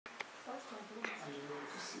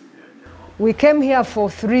We came here for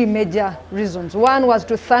 3 major reasons. One was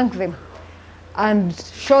to thank them and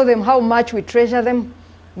show them how much we treasure them,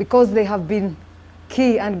 because they have been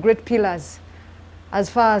key and great pillars as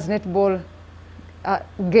far as netball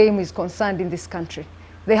game is concerned in this country.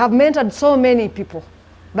 They have mentored so many people,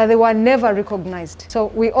 but they were never recognized. So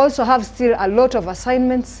we also have still a lot of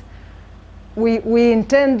assignments. We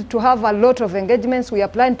intend to have a lot of engagements. We are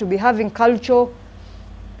planning to be having cultural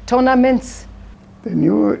tournaments. The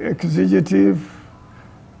new executive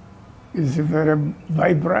is very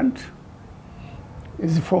vibrant,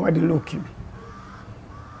 is forward-looking,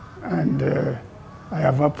 and I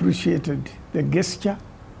have appreciated the gesture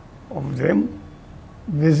of them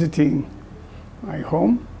visiting my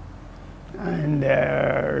home and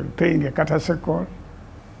paying a courtesy call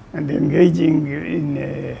and engaging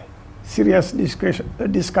in serious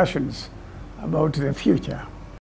discussions about the future.